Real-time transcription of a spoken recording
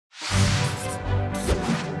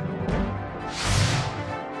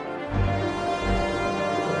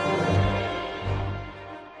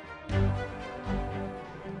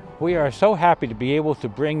We are so happy to be able to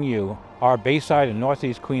bring you, our Bayside and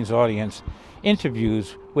Northeast Queens audience,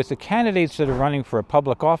 interviews with the candidates that are running for a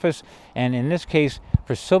public office, and in this case,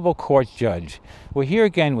 for civil court judge. We're here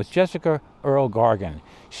again with Jessica Earle-Gargan.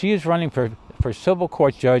 She is running for civil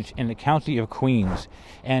court judge in the county of Queens.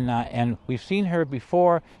 And we've seen her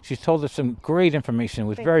before. She's told us some great information. It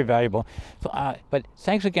was very valuable. But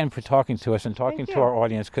thanks again for talking to us and talking to our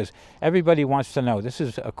audience, because everybody wants to know. This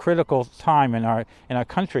is a critical time in our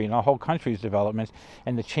country, in our whole country's development,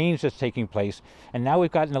 and the change that's taking place. And now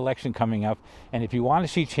we've got an election coming up, and if you want to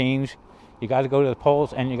see change, you got to go to the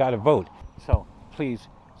polls and you got to vote. So please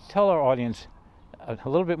tell our audience a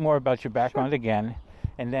little bit more about your background again.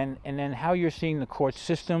 And then how you're seeing the court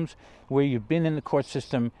systems, where you've been in the court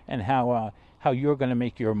system, and how you're going to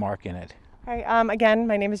make your mark in it. Hi, again,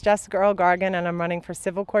 my name is Jessica Earle-Gargan, and I'm running for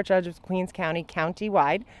civil court judge of Queens County,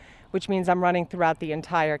 county-wide, which means I'm running throughout the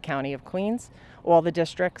entire county of Queens, all the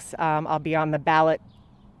districts. I'll be on the ballot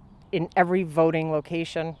in every voting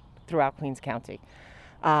location throughout Queens County.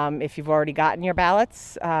 If you've already gotten your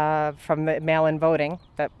ballots from the mail-in voting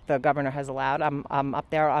that the governor has allowed, I'm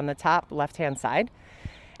up there on the top left-hand side.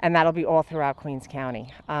 And that'll be all throughout Queens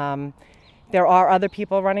County. There are other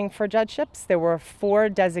people running for judgeships. There were 4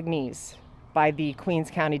 designees by the Queens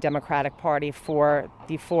County Democratic Party for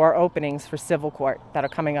the 4 openings for civil court that are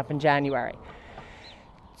coming up in January.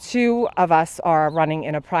 2 of us are running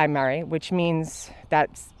in a primary, which means that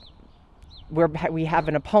we have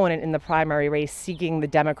an opponent in the primary race seeking the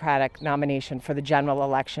Democratic nomination for the general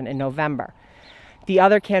election in November. The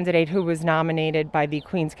other candidate who was nominated by the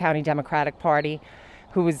Queens County Democratic Party,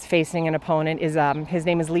 who is facing an opponent, is his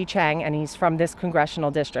name is Lee Chang, and he's from this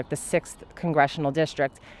congressional district, the 6th congressional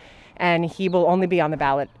district, and he will only be on the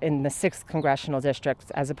ballot in the 6th congressional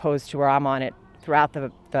district, as opposed to where I'm on it throughout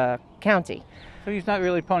the county. So he's not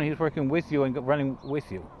really opponent, he's working with you and running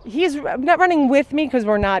with you. He's not running with me because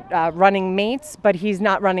we're not running mates, but he's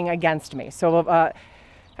not running against me. So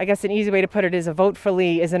I guess an easy way to put it is a vote for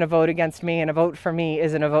Lee isn't a vote against me, and a vote for me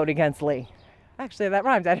isn't a vote against Lee. Actually, that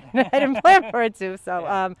rhymes. I didn't plan for it to.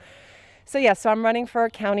 So, so I'm running for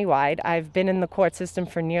countywide. I've been in the court system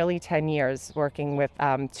for nearly 10 years, working with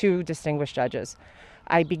 2 distinguished judges.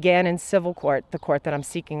 I began in civil court, the court that I'm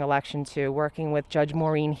seeking election to, working with Judge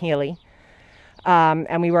Maureen Healy.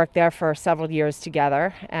 And we worked there for several years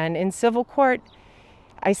together. And in civil court,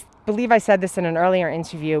 I believe I said this in an earlier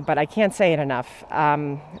interview, but I can't say it enough.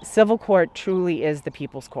 Civil court truly is the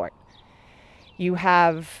people's court. You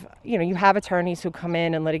have attorneys who come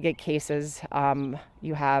in and litigate cases.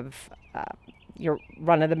 You have your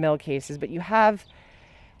run-of-the-mill cases, but you have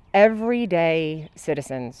everyday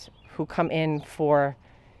citizens who come in for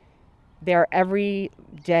their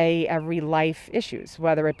everyday, every life issues,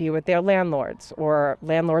 whether it be with their landlords or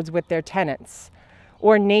landlords with their tenants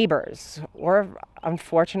or neighbors, or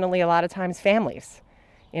unfortunately a lot of times families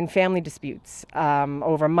in family disputes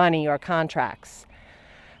over money or contracts.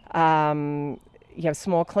 You have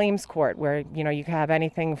small claims court where, you can have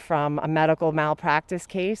anything from a medical malpractice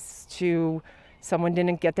case to someone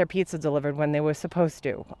didn't get their pizza delivered when they were supposed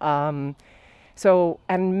to. And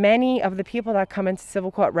many of the people that come into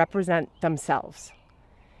civil court represent themselves,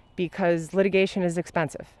 because litigation is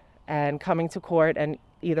expensive, and coming to court and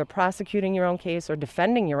either prosecuting your own case or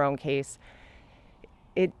defending your own case,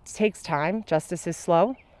 it takes time. Justice is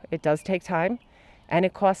slow. It does take time. And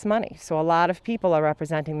it costs money. So a lot of people are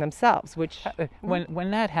representing themselves, which...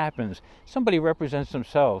 When that happens, somebody represents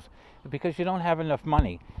themselves because you don't have enough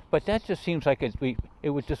money. But that just seems like it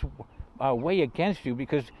would just weigh against you,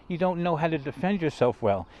 because you don't know how to defend yourself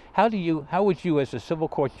well. How would you, as a civil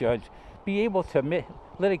court judge, be able to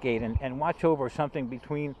litigate and watch over something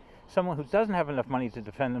between someone who doesn't have enough money to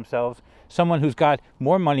defend themselves, someone who's got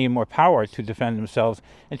more money and more power to defend themselves,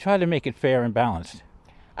 and try to make it fair and balanced?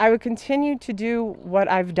 I would continue to do what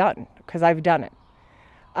I've done, because I've done it.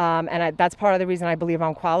 That's part of the reason I believe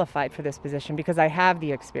I'm qualified for this position, because I have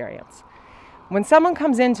the experience. When someone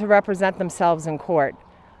comes in to represent themselves in court,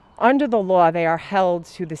 under the law, they are held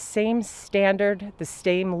to the same standard, the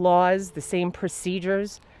same laws, the same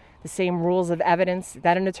procedures, the same rules of evidence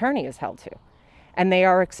that an attorney is held to. And they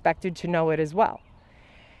are expected to know it as well.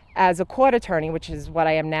 As a court attorney, which is what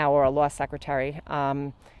I am now, or a law secretary,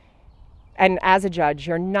 and as a judge,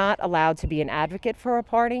 you're not allowed to be an advocate for a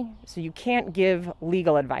party, so you can't give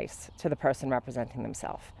legal advice to the person representing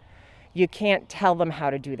themselves. You can't tell them how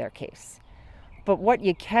to do their case. But what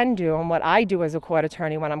you can do, and what I do as a court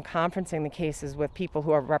attorney when I'm conferencing the cases with people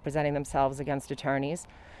who are representing themselves against attorneys,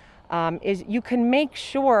 is you can make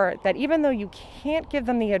sure that even though you can't give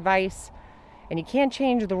them the advice and you can't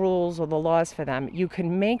change the rules or the laws for them, you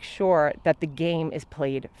can make sure that the game is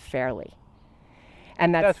played fairly.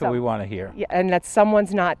 And that's what we want to hear. Yeah, and that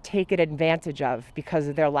someone's not taken advantage of because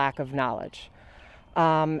of their lack of knowledge.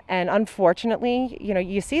 And unfortunately,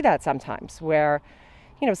 you see that sometimes where,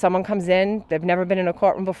 someone comes in, they've never been in a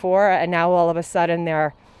courtroom before, and now all of a sudden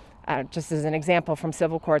they're, just as an example from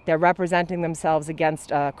civil court, they're representing themselves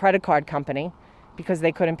against a credit card company because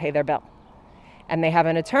they couldn't pay their bill. And they have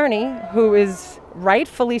an attorney who is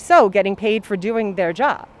rightfully so getting paid for doing their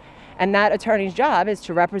job. And that attorney's job is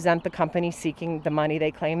to represent the company seeking the money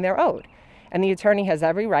they claim they're owed. And the attorney has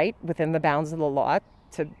every right within the bounds of the law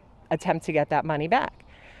to attempt to get that money back.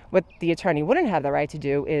 What the attorney wouldn't have the right to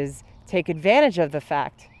do is take advantage of the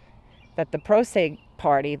fact that the pro se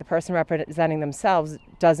party, the person representing themselves,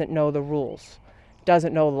 doesn't know the rules,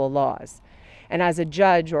 doesn't know the laws. And as a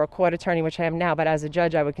judge or a court attorney, which I am now, but as a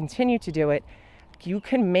judge I would continue to do it, you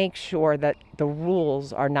can make sure that the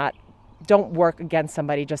rules don't work against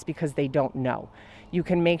somebody just because they don't know. You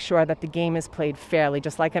can make sure that the game is played fairly,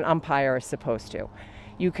 just like an umpire is supposed to.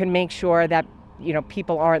 You can make sure that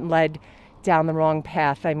people aren't led down the wrong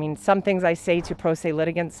path. I mean, some things I say to pro se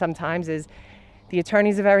litigants sometimes is, the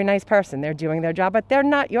attorney's a very nice person, they're doing their job, but they're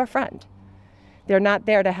not your friend. They're not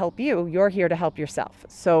there to help you, you're here to help yourself.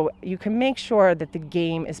 So you can make sure that the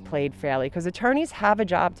game is played fairly, because attorneys have a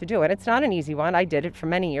job to do, and it's not an easy one. I did it for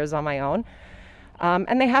many years on my own.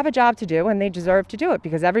 And they have a job to do, and they deserve to do it,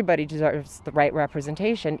 because everybody deserves the right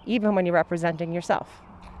representation, even when you're representing yourself.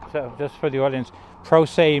 So just for the audience, pro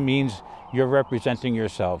se means you're representing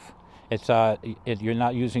yourself. It's you're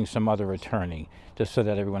not using some other attorney, just so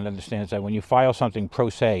that everyone understands that when you file something pro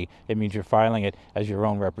se, it means you're filing it as your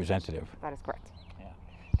own representative. That is correct.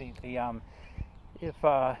 Yeah.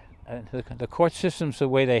 The court systems the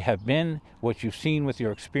way they have been, what you've seen with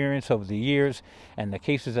your experience over the years, and the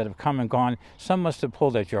cases that have come and gone, some must have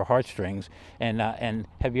pulled at your heartstrings. And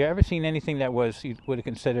have you ever seen anything that you would have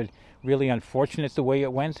considered really unfortunate the way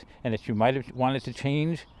it went, and that you might have wanted to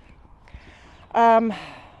change? There's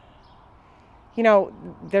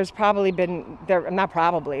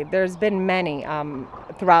been many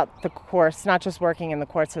throughout the course, not just working in the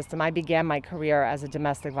court system. I began my career as a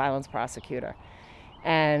domestic violence prosecutor.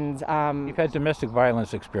 And you've had domestic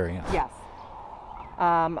violence experience. Yes.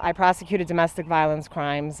 I prosecuted domestic violence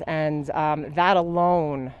crimes, and that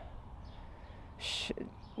alone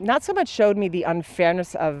not so much showed me the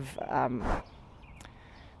unfairness of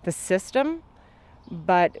the system,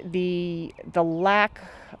 but the lack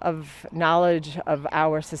of knowledge of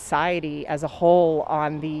our society as a whole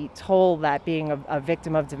on the toll that being a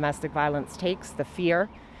victim of domestic violence takes, the fear.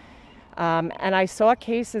 And I saw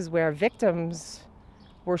cases where victims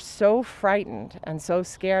were so frightened and so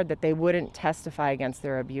scared that they wouldn't testify against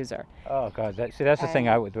their abuser. Oh God, that's the thing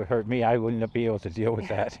that would hurt me. I wouldn't be able to deal with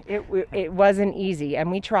that. It wasn't easy,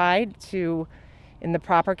 and we tried to, in the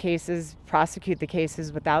proper cases, prosecute the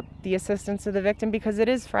cases without the assistance of the victim, because it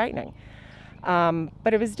is frightening.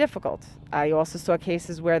 But it was difficult. I also saw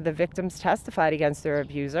cases where the victims testified against their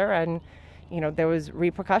abuser, and there was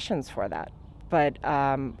repercussions for that, but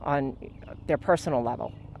on their personal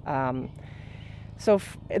level. So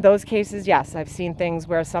those cases, yes, I've seen things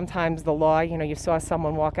where sometimes the law, you saw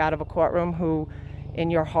someone walk out of a courtroom who,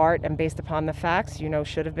 in your heart and based upon the facts,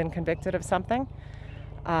 should have been convicted of something.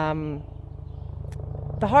 The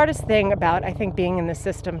hardest thing about, I think, being in the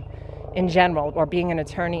system in general, or being an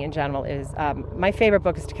attorney in general, is my favorite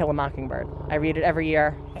book is To Kill a Mockingbird. I read it every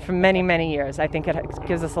year for many, many years. I think it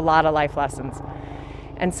gives us a lot of life lessons.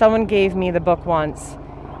 And someone gave me the book once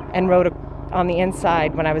and wrote on the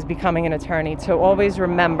inside when I was becoming an attorney to always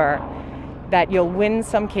remember that you'll win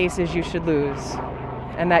some cases you should lose,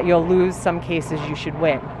 and that you'll lose some cases you should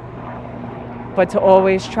win. But to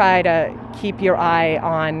always try to keep your eye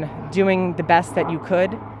on doing the best that you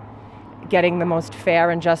could, getting the most fair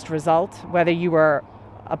and just result, whether you were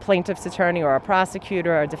a plaintiff's attorney or a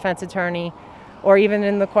prosecutor or a defense attorney, or even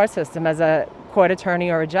in the court system as a court attorney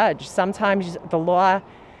or a judge. Sometimes the law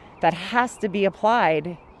that has to be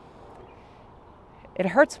applied, it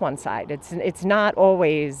hurts one side. It's not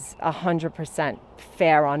always 100%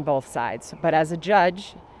 fair on both sides. But as a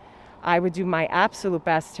judge, I would do my absolute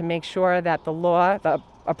best to make sure that the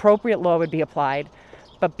appropriate law would be applied,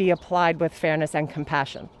 but be applied with fairness and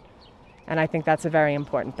compassion. And I think that's a very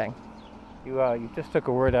important thing. You just took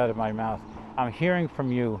a word out of my mouth. I'm hearing from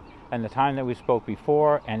you, and the time that we spoke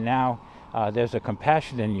before and now, there's a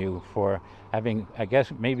compassion in you for having, I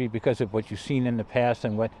guess maybe because of what you've seen in the past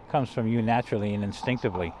and what comes from you naturally and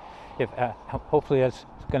instinctively. if hopefully that's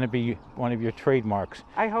going to be one of your trademarks.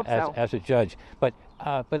 I hope so. As a judge. But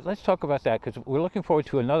let's talk about that, because we're looking forward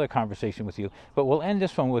to another conversation with you. But we'll end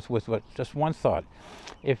this one with just one thought.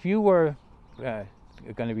 If you were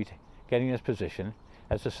going to be getting this position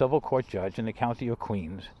as a civil court judge in the county of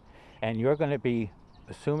Queens, and you're going to be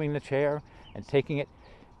assuming the chair and taking it,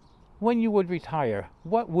 when you would retire,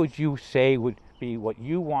 what would you say would be what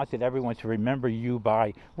you wanted everyone to remember you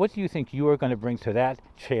by? What do you think you are going to bring to that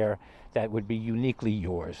chair that would be uniquely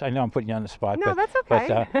yours? I know I'm putting you on the spot. No, but, that's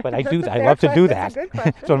okay. But I do. I love to do that.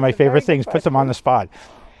 It's one of my favorite things. Put them on the spot.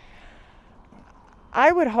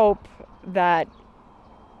 I would hope that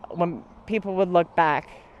when people would look back,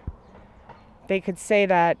 they could say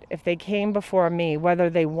that if they came before me, whether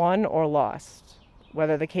they won or lost,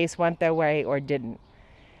 whether the case went their way or didn't,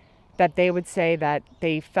 that they would say that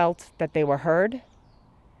they felt that they were heard,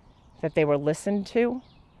 that they were listened to,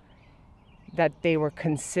 that they were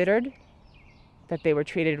considered, that they were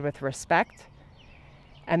treated with respect,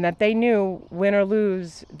 and that they knew, win or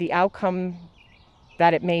lose, the outcome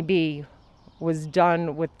that it may be was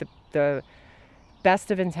done with the best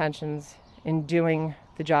of intentions in doing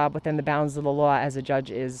the job within the bounds of the law as a judge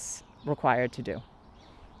is required to do.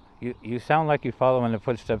 You sound like you follow in the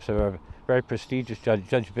footsteps of a very prestigious judge,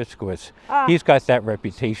 Judge Viskowitz. He's got that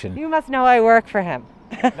reputation. You must know I work for him.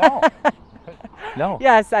 No. No.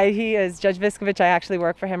 Yes, he is. Judge Viskowitz, I actually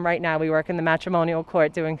work for him right now. We work in the matrimonial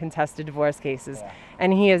court doing contested divorce cases. Yeah.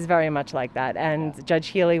 And he is very much like that. And Judge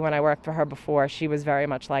Healy, when I worked for her before, she was very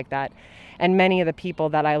much like that. And many of the people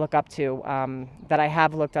that I look up to, that I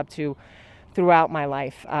have looked up to throughout my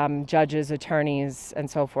life, judges, attorneys,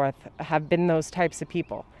 and so forth, have been those types of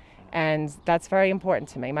people. And that's very important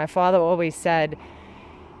to me. My father always said,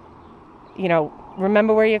 you know,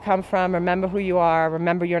 remember where you come from, remember who you are,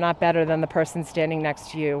 remember you're not better than the person standing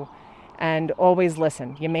next to you, and always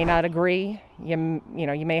listen. You may not agree, you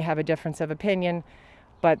may have a difference of opinion,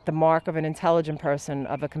 but the mark of an intelligent person,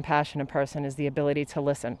 of a compassionate person, is the ability to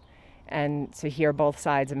listen and to hear both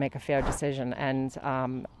sides and make a fair decision. And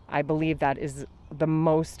I believe that is the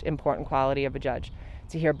most important quality of a judge,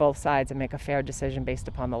 to hear both sides and make a fair decision based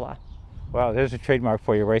upon the law. Well, there's a trademark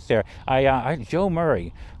for you right there. Joe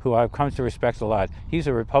Murray, who I've come to respect a lot, he's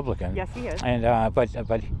a Republican. Yes, he is. And but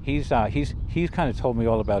he's kind of told me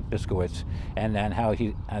all about Biskowitz and how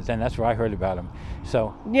then that's where I heard about him.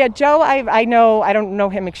 So yeah, Joe, I know, I don't know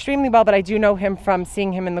him extremely well, but I do know him from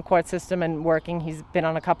seeing him in the court system and working. He's been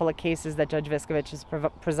on a couple of cases that Judge Viskowitz has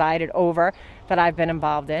presided over that I've been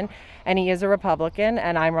involved in, and he is a Republican,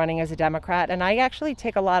 and I'm running as a Democrat, and I actually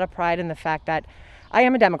take a lot of pride in the fact that I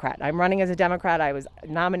am a Democrat. I'm running as a Democrat. I was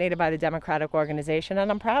nominated by the Democratic organization, and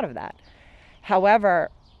I'm proud of that. However,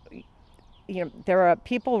 there are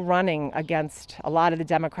people running against a lot of the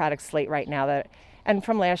Democratic slate right now and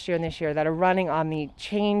from last year and this year, that are running on the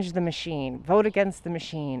change the machine, vote against the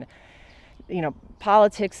machine.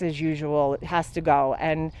 Politics as usual, it has to go.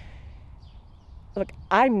 And look,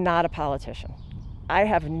 I'm not a politician. I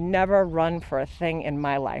have never run for a thing in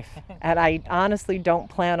my life, and I honestly don't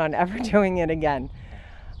plan on ever doing it again.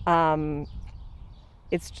 Running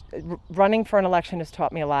for an election has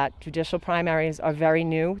taught me a lot. Judicial primaries are very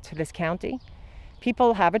new to this county.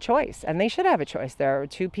 People have a choice, and they should have a choice. There are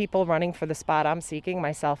two people running for the spot I'm seeking,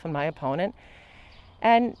 myself and my opponent.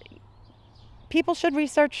 And people should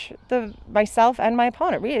research myself and my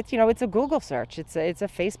opponent. It's a Google search. It's a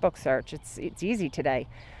Facebook search. It's easy today.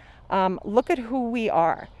 Look at who we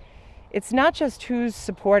are. It's not just who's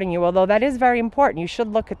supporting you, although that is very important. You should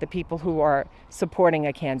look at the people who are supporting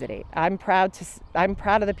a candidate. I'm proud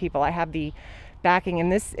of the people. I have the backing in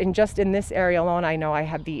this area alone. I know I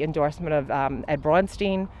have the endorsement of Ed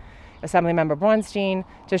Braunstein, Assemblymember Braunstein,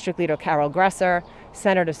 District Leader Carol Gresser,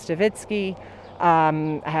 Senator Stavitsky.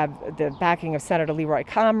 I have the backing of Senator Leroy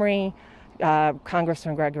Comrie,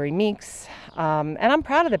 Congressman Gregory Meeks, and I'm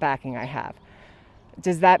proud of the backing I have.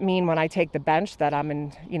 Does that mean when I take the bench that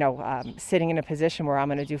I'm sitting in a position where I'm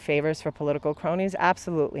going to do favors for political cronies?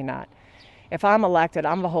 Absolutely not. If I'm elected,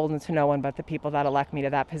 I'm beholden to no one but the people that elect me to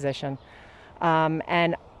that position.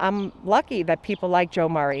 And I'm lucky that people like Joe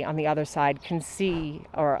Murray on the other side can see,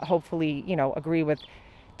 or hopefully, agree with,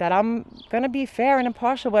 that I'm going to be fair and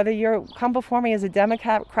impartial, whether you come before me as a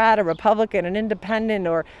Democrat, a Republican, an independent,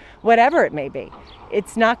 or whatever it may be.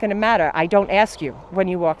 It's not going to matter. I don't ask you when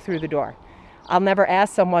you walk through the door. I'll never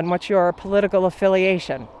ask someone what's your political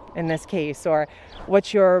affiliation in this case, or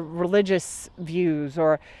what's your religious views,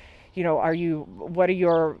 or what are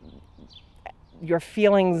your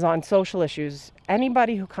feelings on social issues.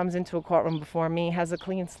 Anybody who comes into a courtroom before me has a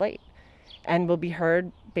clean slate and will be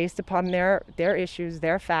heard based upon their issues,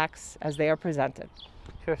 their facts as they are presented.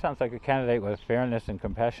 Sure sounds like a candidate with fairness and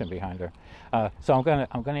compassion behind her. So I'm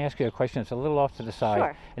gonna ask you a question. It's a little off to the side,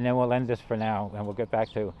 Sure. and then we'll end this for now, and we'll get back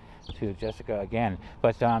to Jessica again.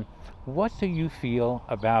 But what do you feel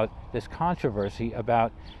about this controversy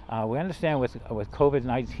about? We understand with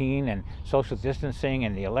COVID-19 and social distancing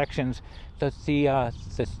and the elections, that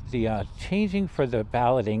the changing for the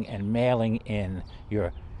balloting and mailing in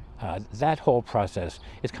your that whole process,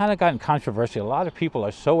 it's kind of gotten controversial. A lot of people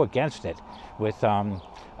are so against it with in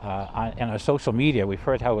our social media. We've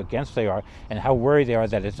heard how against they are and how worried they are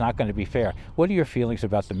that it's not going to be fair. What are your feelings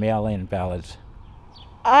about the mail-in ballots?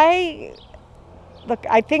 I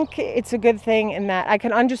think it's a good thing in that I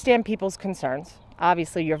can understand people's concerns.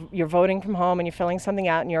 Obviously, you're voting from home and you're filling something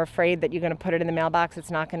out and you're afraid that you're going to put it in the mailbox,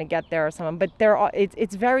 it's not going to get there or something. But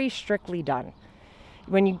it's very strictly done.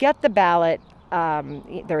 When you get the ballot,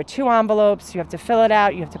 there are 2 envelopes. You have to fill it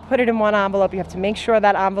out. You have to put it in one envelope. You have to make sure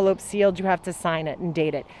that envelope's sealed. You have to sign it and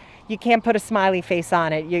date it. You can't put a smiley face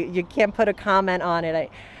on it. You can't put a comment on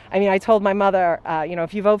it. I mean, I told my mother,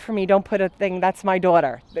 if you vote for me, don't put a thing, that's my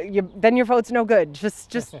daughter. Then your vote's no good.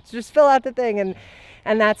 Just fill out the thing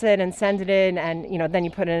and that's it, and send it in, and then you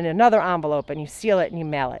put it in another envelope and you seal it and you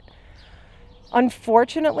mail it.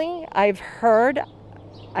 Unfortunately, I've heard,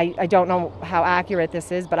 I don't know how accurate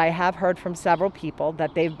this is, but I have heard from several people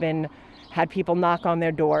that they've had people knock on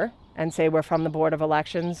their door and say, we're from the Board of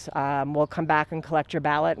Elections, we'll come back and collect your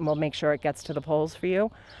ballot and we'll make sure it gets to the polls for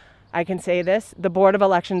you. I can say this, the Board of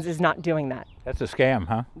Elections is not doing that. That's a scam,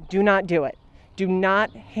 huh? Do not do it. Do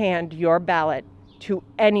not hand your ballot to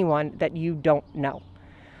anyone that you don't know.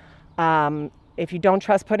 If you don't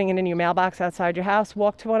trust putting it in your mailbox outside your house,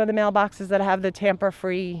 walk to one of the mailboxes that have the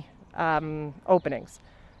tamper-free openings.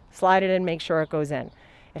 Slide it in, make sure it goes in.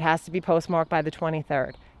 It has to be postmarked by the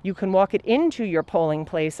 23rd. You can walk it into your polling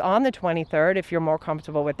place on the 23rd if you're more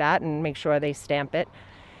comfortable with that, and make sure they stamp it.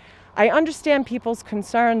 I understand people's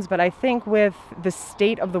concerns, but I think with the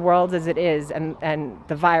state of the world as it is, and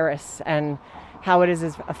the virus and how it has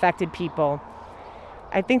affected people,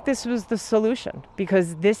 I think this was the solution,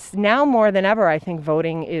 because this, now more than ever, I think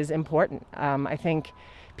voting is important. I think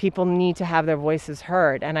people need to have their voices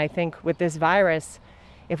heard, and I think with this virus,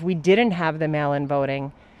 if we didn't have the mail-in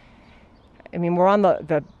voting, I mean, we're on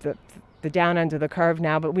the down end of the curve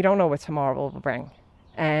now, but we don't know what tomorrow will bring.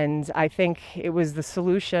 And I think it was the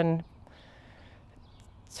solution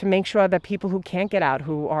to make sure that people who can't get out,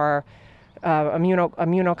 who are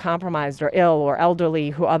immunocompromised or ill or elderly,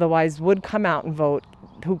 who otherwise would come out and vote,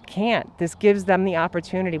 who can't, this gives them the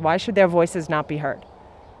opportunity. Why should their voices not be heard?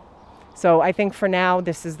 So I think for now,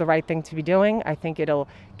 this is the right thing to be doing. I think it'll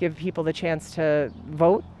give people the chance to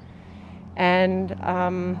vote. And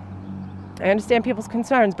I understand people's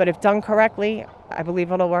concerns, but if done correctly, I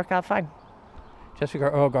believe it'll work out fine.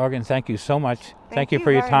 Jessica Earle-Gargan, thank you so much. Thank you you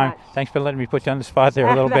for your very time. much. Thanks for letting me put you on the spot there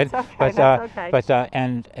a little bit. Okay, But that's okay.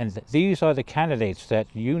 and these are the candidates that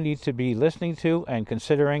you need to be listening to and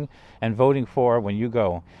considering and voting for when you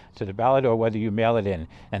go to the ballot or whether you mail it in.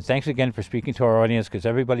 And thanks again for speaking to our audience, because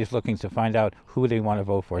everybody's looking to find out who they want to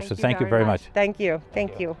vote for. So thank you very much. Thank you.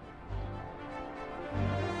 Thank you.